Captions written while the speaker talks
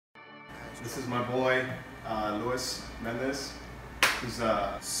This is my boy, Luis Mendez, who's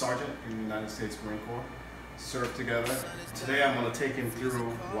a sergeant in the United States Marine Corps. Served together. Today I'm going to take him through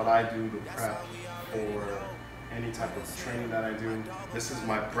what I do to prep for any type of training that I do. This is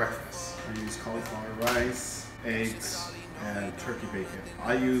my breakfast. I use cauliflower rice, eggs, and turkey bacon.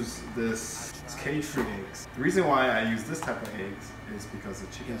 I use this cage-free eggs. The reason why I use this type of eggs is because the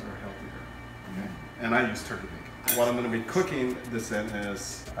chickens are healthier. Okay? And I use turkey bacon. What I'm going to be cooking this in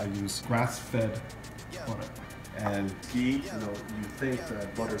is I use grass-fed butter. And ghee, you think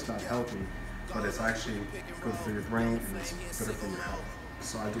that butter's not healthy, but it's actually good for your brain and it's better for your health.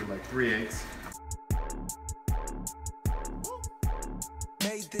 So I do like 3 eggs.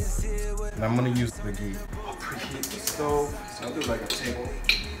 And I'm going to use the ghee. I'll preheat the stove, so I'll do like a table.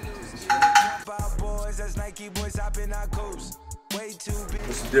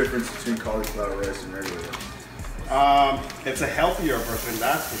 What's the difference between cauliflower rice and regular rice? It's a healthier version,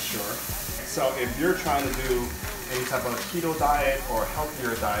 that's for sure. So if you're trying to do any type of keto diet or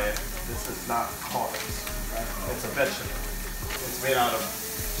healthier diet, this is not carbs, right? It's a vegetable. It's made out of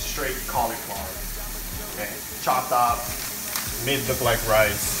straight cauliflower, okay? Chopped up, made look like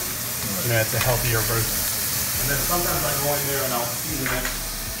rice. It's a healthier version. And then sometimes I go in there and I'll season it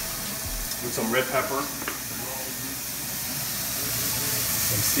with some red pepper,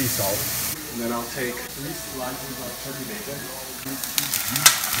 some sea salt, and then I'll take 3 slices of turkey bacon.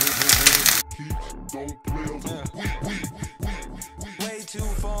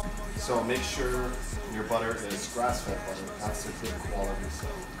 So make sure your butter is grass-fed butter. That's a good quality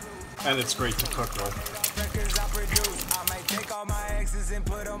stuff. And it's great to cook with.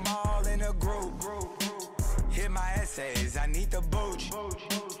 Hit my essays, I need the booch.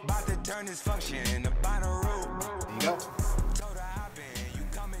 About to turn this function into binary. There you go.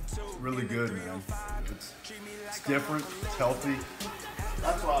 It's really good, man. It's different, it's healthy.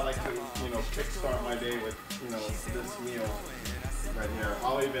 That's why I like to, kickstart my day with, this meal right here.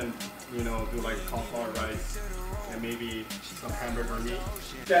 I'll even, do like cauliflower rice and maybe some hamburger meat.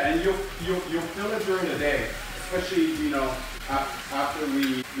 Yeah, and you'll feel it during the day, especially, after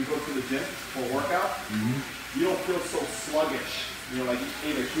we go to the gym for a workout. Mm-hmm. You don't feel so sluggish, like you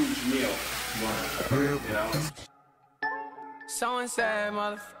ate a huge meal. Someone said,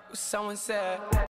 motherfucker, someone said.